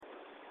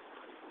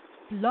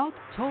Blog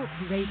Talk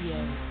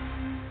Radio.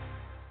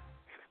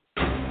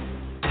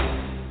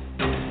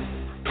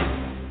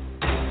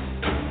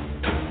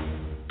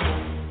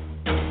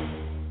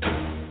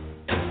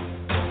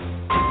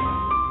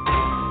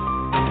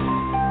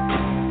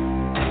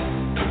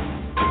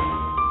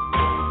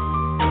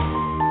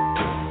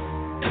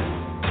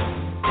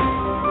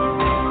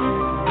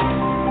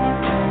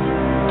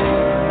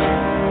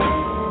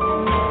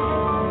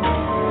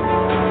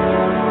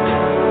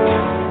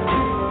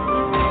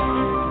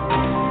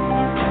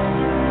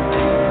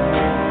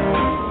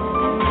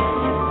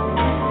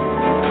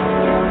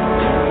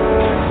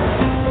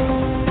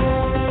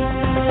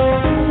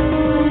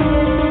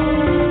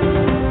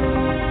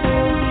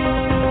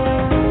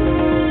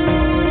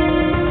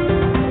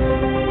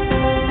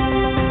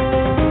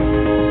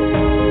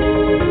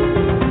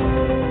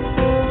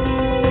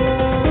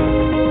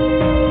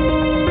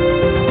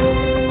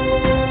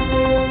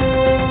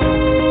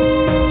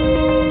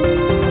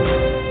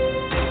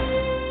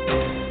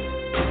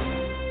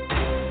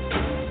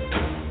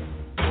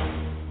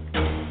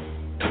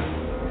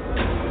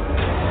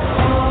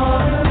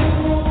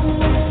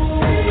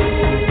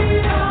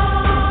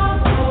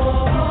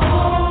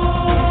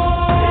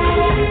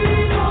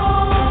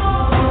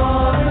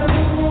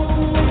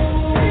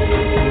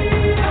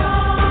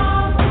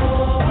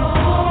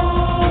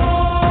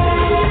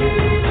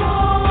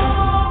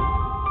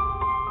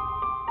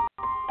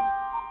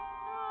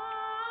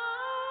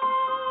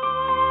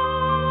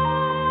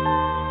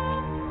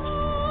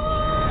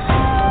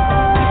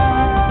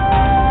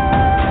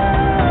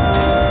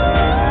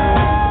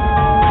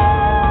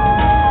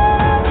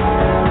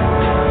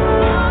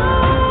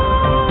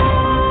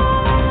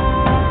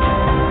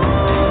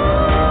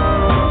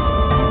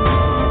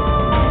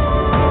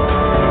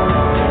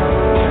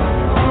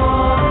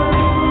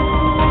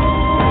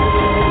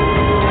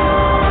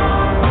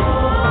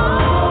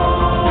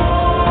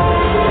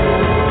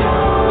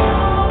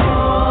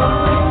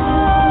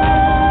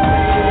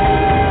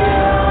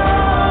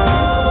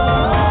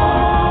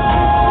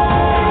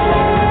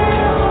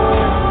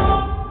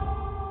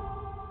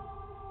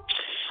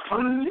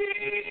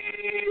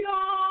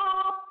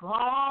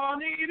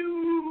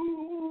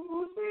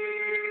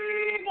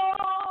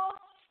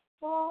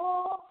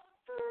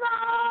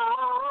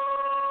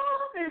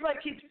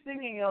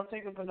 I'll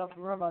take up enough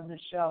room on this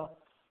show.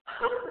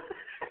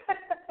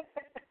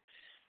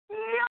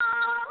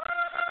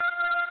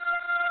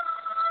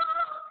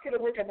 Gonna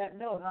work on that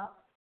note, huh?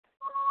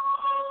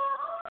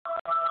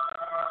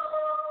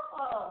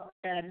 Oh,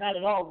 man, not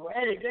at all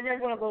ready. Did you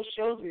have one of those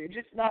shows where you're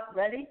just not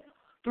ready?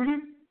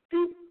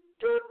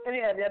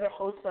 Any of the other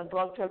hosts on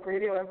Blog Talk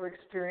Radio ever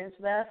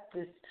experienced that?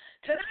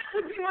 Tonight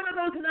would be one of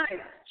those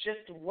nights.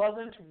 Just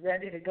wasn't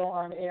ready to go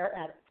on air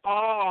at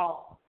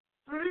all.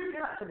 You're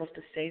not supposed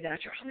to say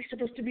that. You're only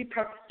supposed to be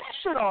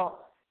professional.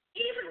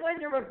 Even when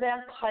you're a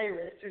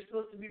vampirist, you're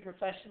supposed to be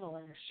professional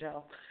on your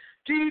show.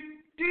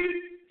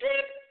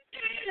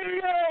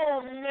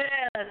 Oh,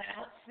 man.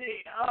 Let's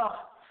see. Oh,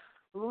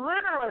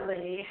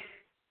 literally.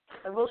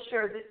 I will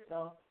share this,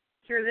 though.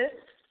 Hear this?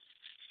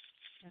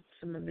 That's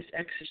some of Miss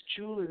X's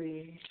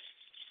jewelry.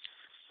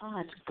 Oh,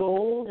 it's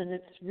gold, and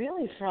it's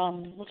really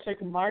from, looks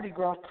like a Mardi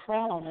Gras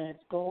crown, and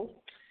it's gold,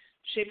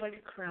 shaped like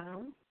a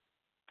crown.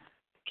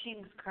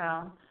 King's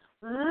crown,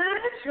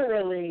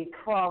 literally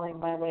crawling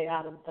my way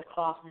out of the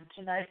coffin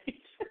tonight.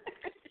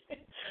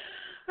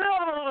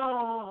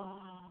 Oh,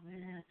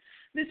 man.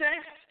 Miss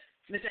X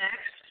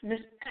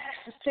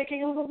is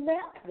taking a little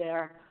nap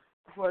there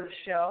before the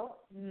show.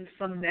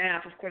 Some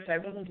nap. Of course, I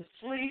wasn't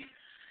asleep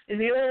in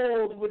the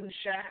old wooden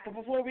shack. But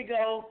before we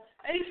go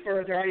any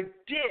further, I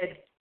did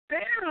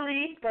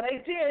barely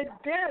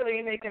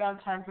make it on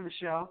time for the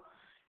show.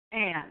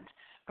 And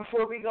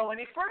before we go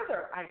any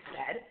further, I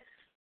said,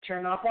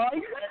 turn off all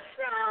your lights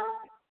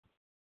now,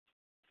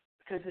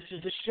 because this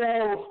is a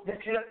show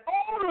that can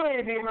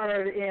only be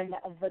heard in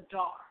the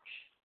dark.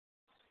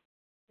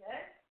 Okay?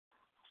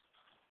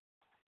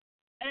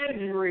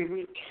 Every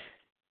week,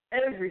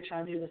 every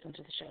time you listen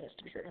to the show, it has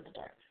to be heard in the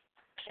dark.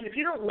 And if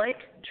you don't like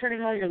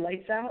turning all your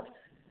lights out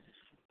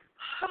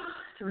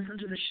to listen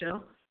to the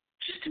show,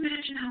 just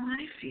imagine how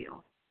I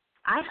feel.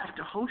 I have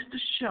to host a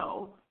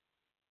show,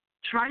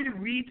 try to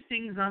read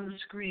things on the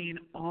screen,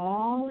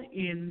 all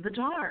in the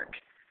dark.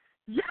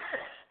 Yes,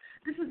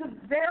 this is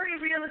a very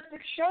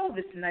realistic show,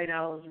 this Night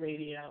Owls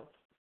Radio.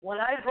 When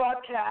I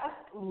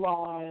broadcast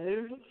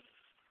live,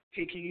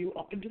 taking you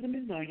up into the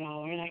midnight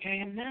hour like I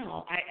am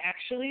now, I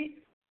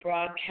actually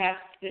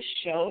broadcast this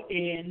show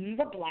in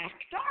the black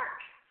dark.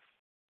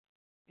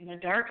 In a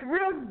dark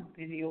room,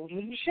 in the old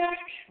wooden shack,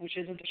 which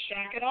isn't a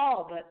shack at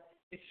all, but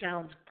it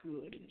sounds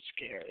good and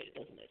scary,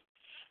 doesn't it?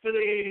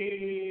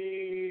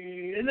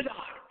 In the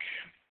dark.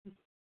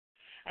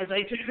 As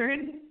I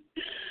turn...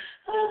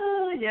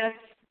 Oh, yes,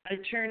 I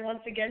turn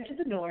once again to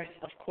the north,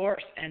 of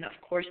course, and of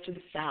course to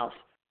the south,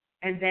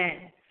 and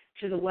then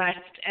to the west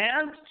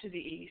and to the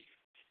east.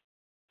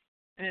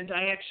 And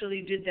I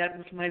actually did that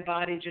with my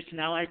body just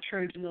now. I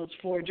turned in those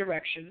 4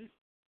 directions.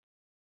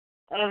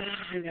 I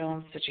know,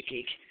 I'm such a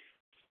geek.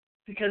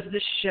 Because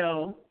this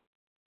show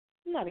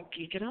I'm not a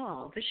geek at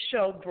all. This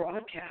show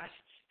broadcasts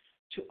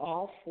to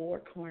all four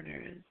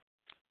corners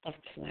of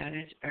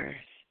planet Earth.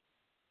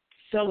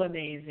 So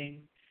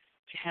amazing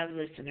to have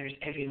listeners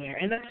everywhere.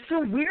 And that's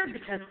so weird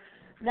because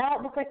now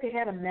it looks like they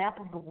had a map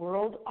of the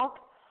world up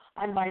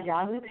on my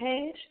Yahoo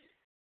page.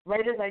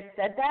 Right as I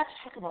said that,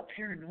 talk about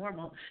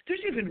paranormal.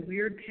 There's even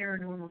weird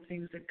paranormal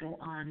things that go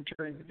on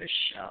during this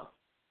show.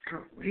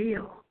 For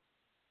real.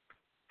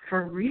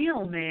 For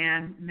real,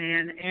 man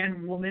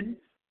and woman.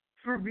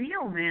 For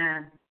real,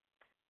 man.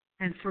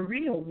 And for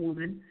real,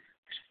 woman.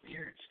 There's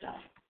weird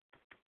stuff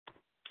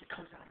that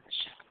goes on in the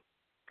show.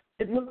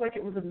 It looked like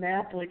it was a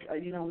map, like,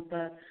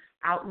 the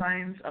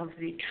outlines of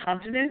the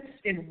continents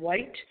in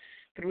white,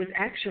 but it was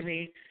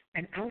actually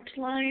an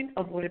outline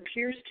of what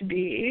appears to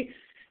be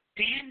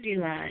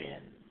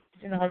dandelions.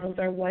 You know how those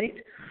are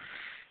white?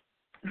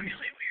 Really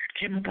weird.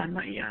 Came up on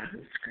my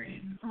Yahoo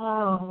screen.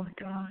 Oh, my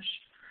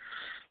gosh.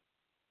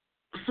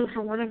 So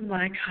for one of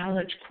my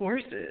college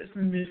courses,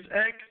 Miss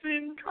X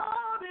in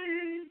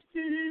college,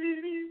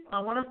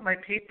 one of my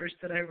papers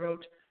that I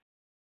wrote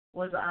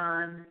was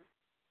on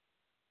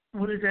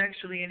what is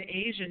actually an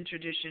Asian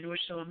tradition,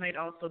 which so it might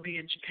also be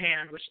in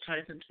Japan, which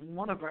ties into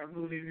one of our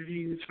movie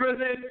reviews for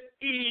this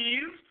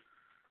eve.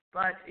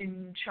 But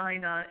in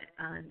China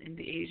and in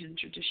the Asian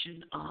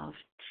tradition of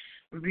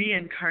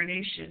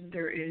reincarnation,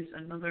 there is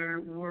another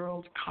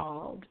world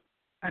called,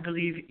 I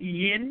believe,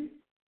 Yin,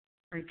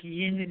 like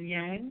Yin and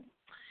Yang.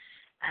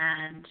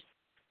 And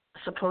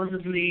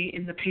supposedly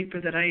in the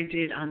paper that I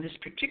did on this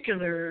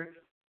particular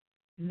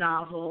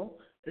novel,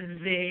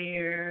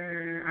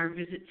 there are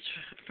visits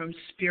from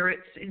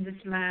spirits in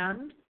this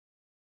land.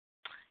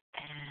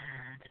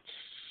 And it's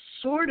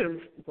sort of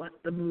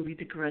what the movie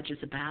The Grudge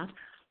is about.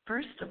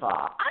 First of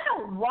all, I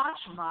don't watch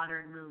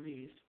modern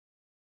movies.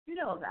 You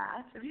know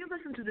that. If you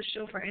listen to the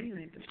show for any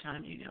length of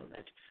time, you know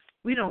that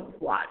we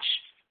don't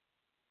watch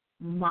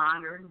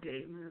modern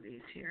day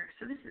movies here.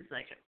 So this is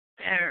like a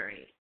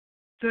very,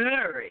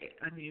 very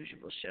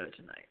unusual show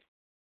tonight.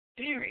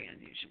 Very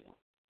unusual.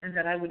 And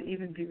that I would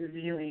even be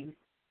reviewing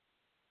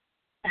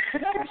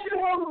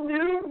actual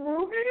new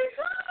movies?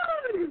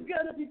 Oh, you've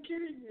got to be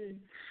kidding me.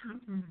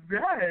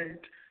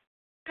 Right.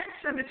 Pet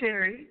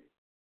Semetary,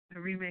 a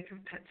remake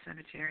of Pet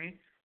Semetary,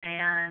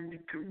 and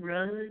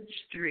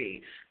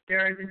Grudge3.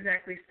 There is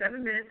exactly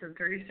 7 minutes and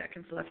 30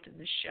 seconds left in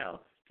this show,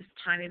 this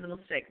tiny little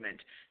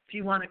segment. If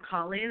you want to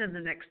call in the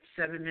next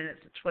 7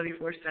 minutes and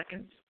 24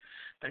 seconds,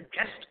 the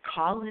guest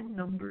call-in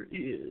number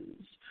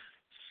is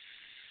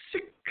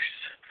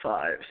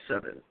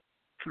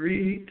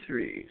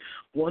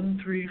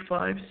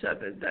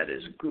 657-33-1357. That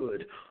is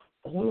good.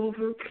 All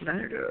over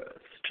planet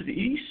Earth, to the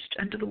east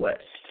and to the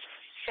west.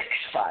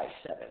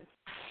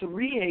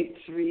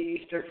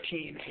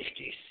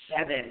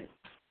 657-383-1357.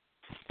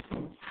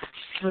 To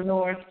the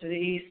north, to the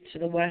east, to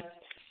the west,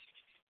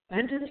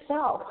 and to the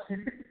south.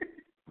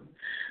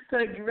 So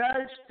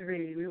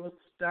Grudge3, we will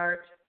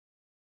start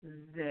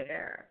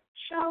there.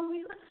 Shall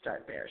we? Let's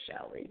start there,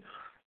 shall we?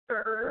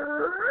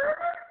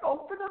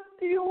 Open up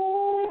the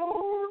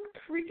old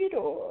creaky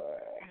door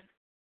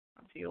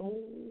of the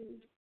old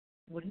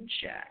wooden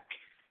shack.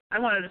 I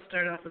wanted to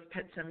start off with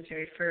Pet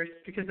Semetary first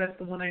because that's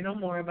the one I know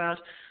more about.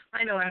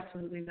 I know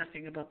absolutely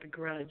nothing about The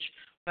Grudge,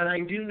 but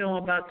I do know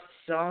about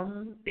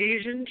some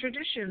Asian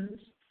traditions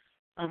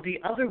of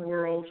the other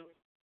world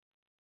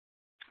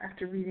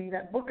after reading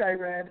that book I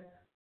read.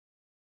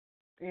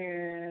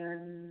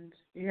 And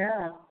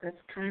yeah,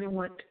 that's kind of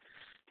what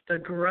the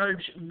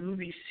Grudge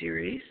movie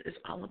series is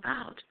all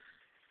about.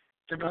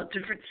 It's about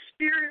different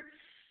spirits.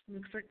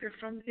 Looks like they're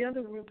from the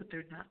other world, but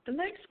they're not the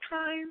nice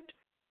kind.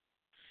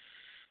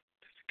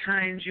 The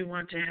kind you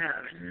want to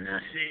have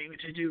nothing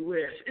to do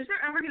with. Is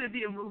there ever going to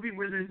be a movie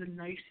where there's a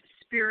nice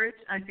spirit?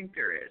 I think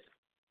there is.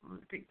 I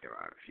think there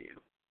are a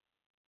few.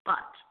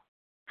 But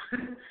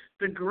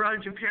The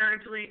Grudge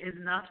apparently is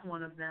not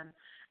one of them.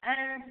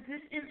 And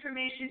this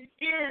information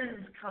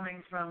is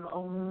coming from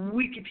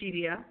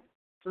Wikipedia.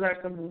 So there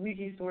are some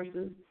wiki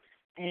sources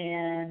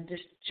and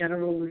just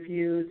general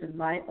reviews and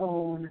my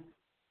own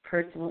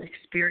personal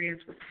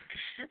experience with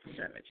Pet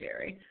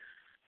Semetary.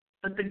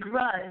 But The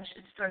Grudge,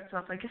 it starts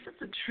off, I guess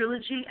it's a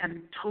trilogy,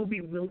 and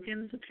Toby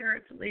Wilkins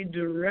apparently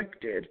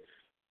directed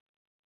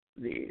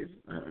these.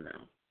 I don't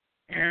know.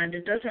 And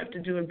it does have to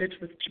do a bit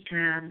with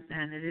Japan,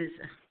 and it is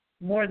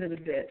more than a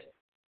bit.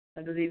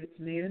 I believe it's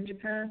made in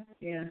Japan.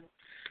 Yeah.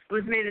 It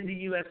was made in the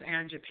U.S.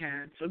 and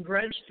Japan. So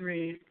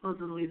Grudge3 is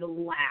supposedly the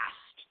last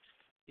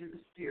in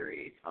the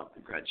series of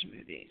the Grudge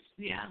movies.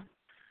 Yeah.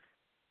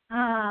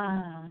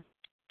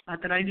 Not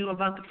that I knew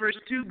about the first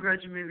two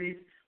Grudge movies,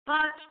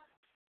 but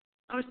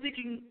I was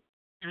thinking,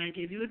 and I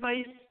gave you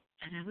advice,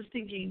 and I was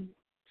thinking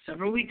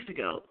several weeks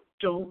ago,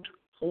 don't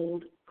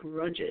hold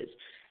grudges.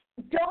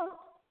 Don't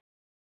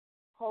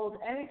hold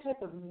any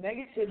type of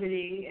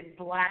negativity and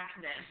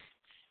blackness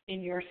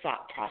in your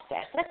thought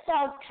process. That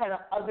sounds kind of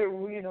other,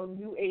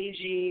 new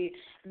agey,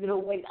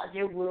 little white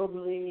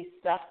otherworldly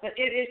stuff, but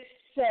it is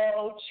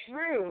so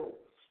true.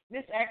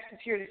 Miss X is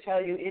here to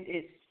tell you it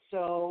is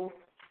so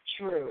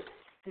true.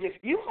 That if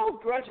you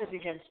hold grudges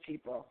against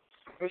people,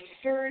 for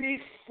 30,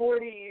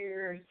 40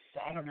 years,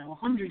 I don't know,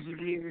 hundreds of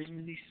years,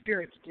 and these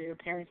spirits do,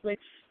 apparently.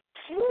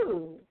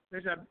 Whew,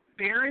 there's a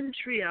barren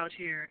tree out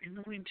here in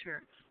the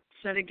winter,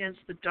 set against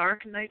the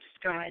dark night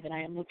sky that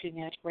I am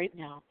looking at right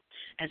now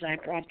as I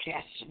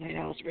broadcast Night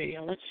Owl's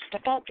Radio. Let's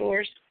step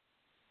outdoors.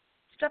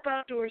 Step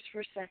outdoors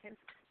for a second.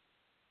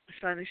 I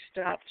finally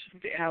stopped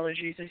with the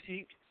allergies, I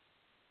think.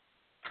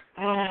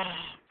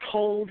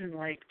 Cold in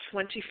like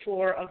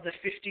 24 of the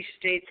 50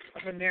 states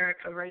of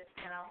America right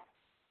now.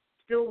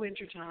 Still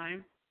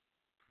wintertime.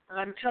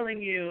 I'm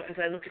telling you, as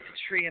I look at the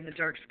tree in the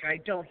dark sky,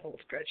 don't hold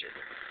grudges.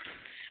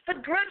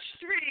 But Grudge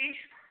 3,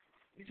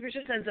 it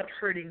just ends up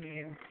hurting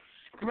you.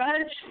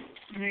 Grudge,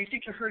 you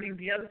think you're hurting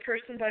the other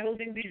person by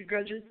holding these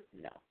grudges?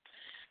 No.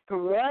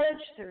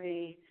 Grudge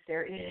 3,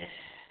 there is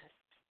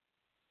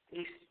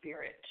a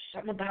spirit.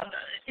 Something about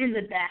in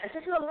the bath. It's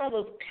just one of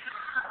those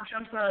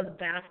jumps out of the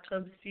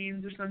bathtub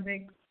scenes or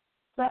something.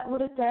 Is that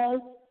what it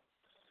does?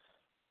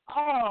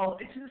 Oh,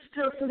 it's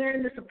still, so they're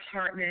in this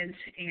apartment,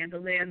 and the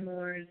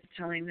landlord is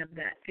telling them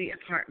that the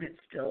apartment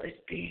still is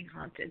being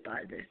haunted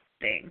by this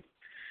thing.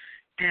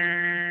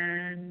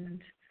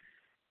 And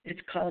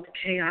it's called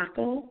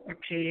Kayako, or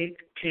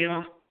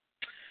Kayako.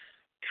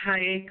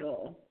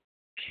 Kayako.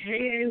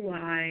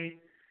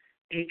 K-A-Y-A-K-O,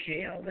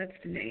 that's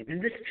the name.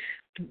 And this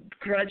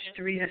Grudge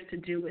 3 has to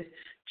do with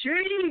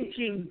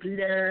drinking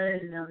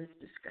blood and all this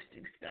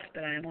disgusting stuff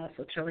that I am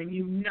also telling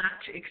you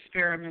not to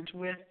experiment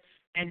with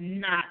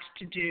and not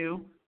to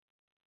do.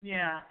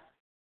 Yeah.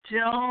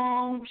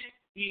 Don't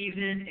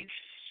even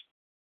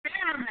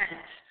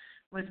experiment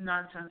with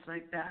nonsense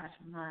like that.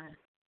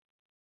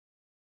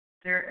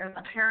 There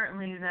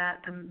apparently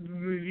that the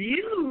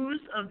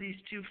reviews of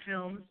these two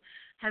films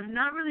have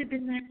not really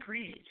been that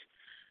great.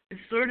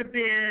 It's sort of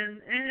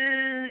been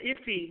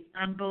iffy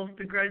on both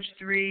The Grudge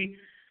 3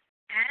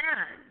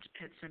 and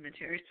Pet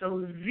Sematary.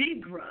 So The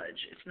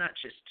Grudge, it's not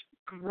just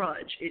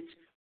Grudge, it's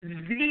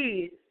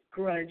The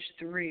Grudge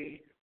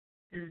 3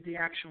 is the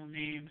actual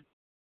name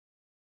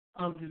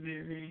of the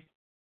movie.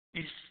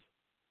 It's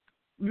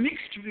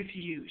mixed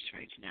reviews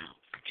right now.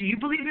 Do you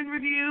believe in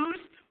reviews,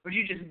 or do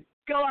you just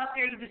go out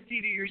there to the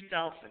theater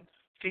yourself and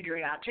figure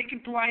it out? Take a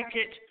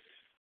blanket,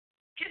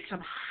 get some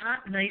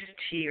hot, nice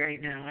tea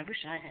right now. I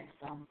wish I had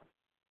some.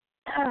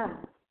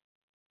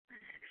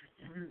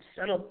 And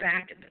settle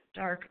back in the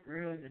dark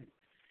room and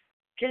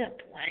get a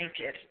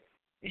blanket.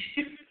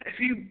 If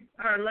you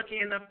are lucky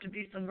enough to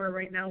be somewhere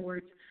right now where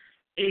it's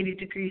 80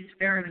 degrees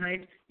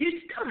Fahrenheit,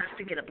 you still have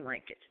to get a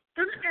blanket.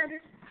 Doesn't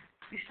matter.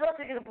 You still have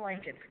to get a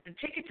blanket. And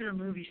take it to the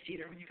movie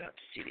theater when you go out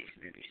to see these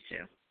movies,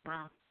 too.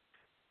 Wow.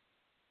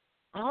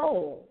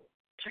 Oh,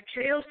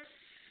 Takeo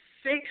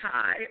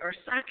Sekai, or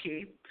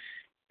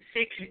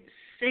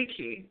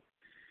Seiki,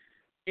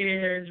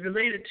 is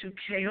related to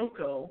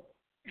Kayako,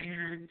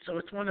 and so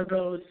it's one of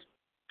those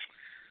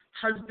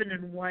husband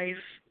and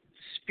wife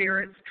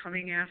spirits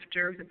coming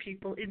after the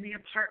people in the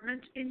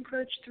apartment in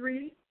Grudge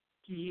 3.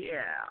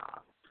 Yeah.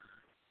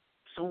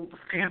 So the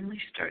family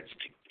starts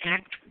to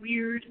act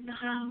weird in the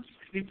house.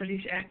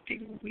 Everybody's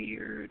acting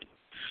weird.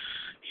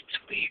 It's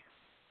weird.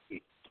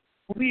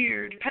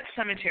 Weird. Pet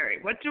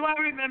Sematary. What do I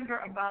remember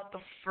about the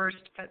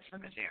first Pet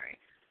Sematary?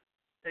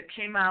 That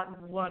came out,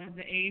 in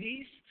the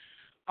 80s?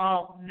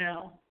 Oh,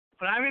 no.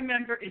 What I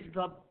remember is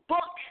the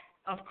book,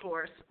 of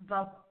course.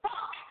 The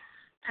book,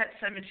 Pet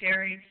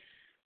Sematary.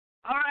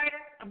 All right,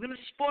 I'm going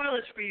to spoil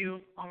it for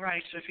you. All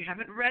right, so if you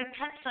haven't read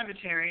Pet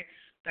Sematary,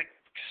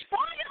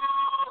 spoiling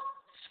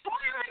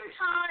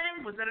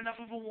time. Was that enough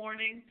of a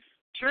warning?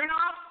 Turn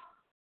off.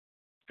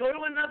 Go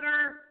to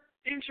another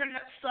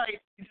internet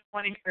site if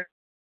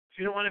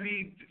you don't want to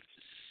be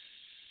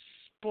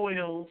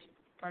spoiled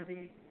by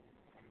the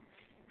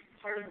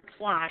part of the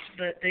plot.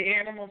 But the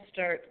animals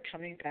start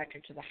coming back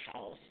into the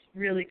house.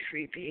 Really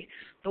creepy.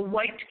 The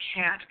white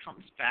cat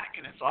comes back,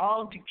 and it's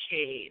all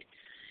decayed.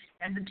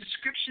 And the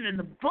description in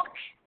the book,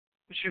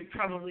 which you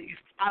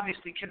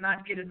obviously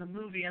cannot get in the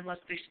movie unless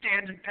they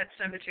stand in Pet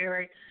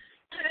Sematary.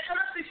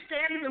 Unless they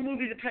stand in the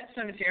movie The Pet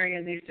Sematary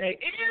and they say,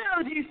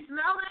 ew, do you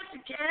smell that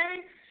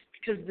decay?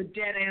 Because the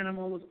dead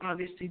animal was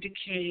obviously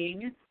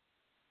decaying,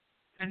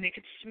 and they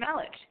could smell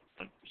it.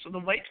 So the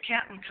white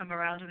cat would come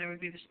around, and there would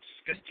be this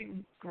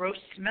disgusting, gross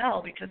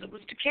smell because it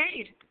was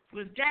decayed. It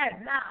was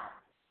dead now.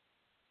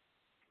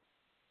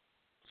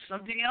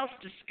 Something else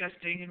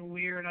disgusting and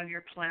weird on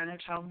your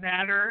planet, how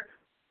matter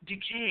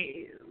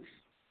decays.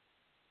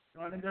 You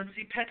want to go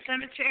see Pet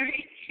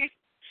Sematary?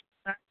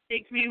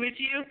 Take me with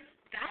you?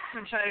 That's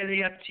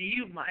entirely up to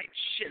you, my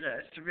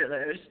chiller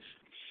thrillers.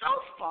 So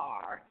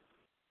far,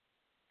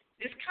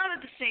 it's kind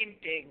of the same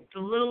thing. The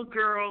little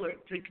girl or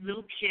the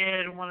little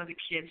kid, or one of the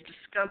kids,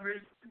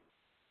 discovers the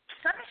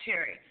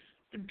cemetery,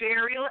 the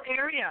burial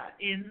area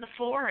in the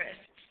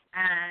forest.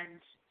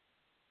 And,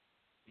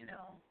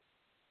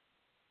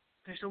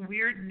 there's a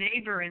weird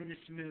neighbor in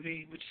this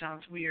movie, which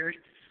sounds weird.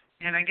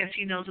 And I guess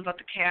he knows about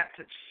the cat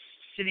that's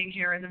sitting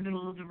here in the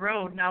middle of the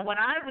road. Now, when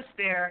I was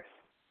there,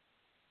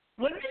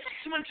 when Miss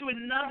X went to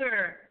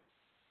another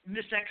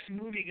Miss X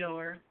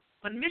moviegoer,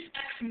 When Miss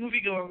X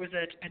Moviegoer was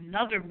at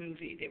another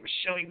movie, they were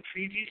showing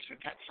previews for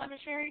Pet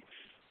Semetary.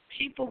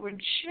 People were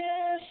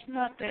just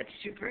not that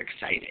super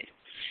excited.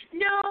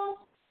 No,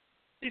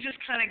 they just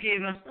kind of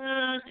gave us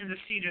in the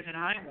theater that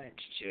I went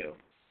to.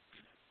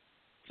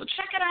 So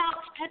check it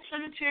out, Pet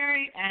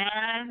Semetary,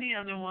 and the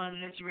other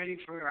one is ready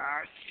for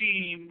our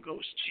theme,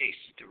 Ghost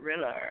Chase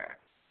Thriller.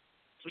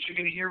 That's what you're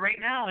going to hear right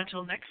now.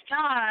 Until next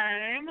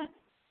time, happy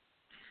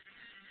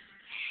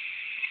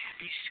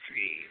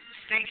screams.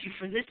 Thank you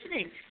for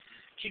listening.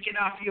 Kicking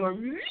off your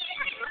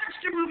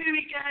monster movie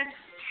weekend.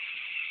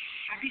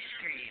 Happy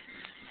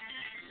screams.